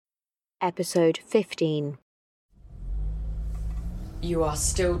Episode 15. You are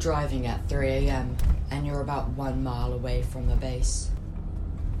still driving at 3 a.m. and you're about 1 mile away from the base.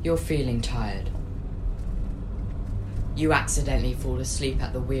 You're feeling tired. You accidentally fall asleep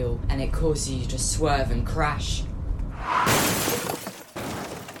at the wheel and it causes you to swerve and crash.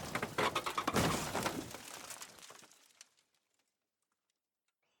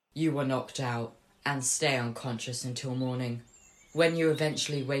 You were knocked out and stay unconscious until morning. When you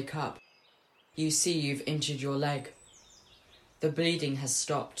eventually wake up, you see you've injured your leg. The bleeding has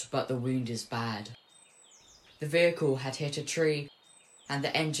stopped, but the wound is bad. The vehicle had hit a tree and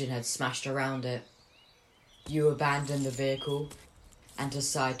the engine had smashed around it. You abandon the vehicle and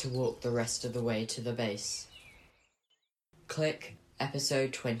decide to walk the rest of the way to the base. Click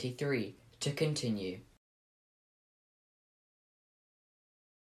episode 23 to continue.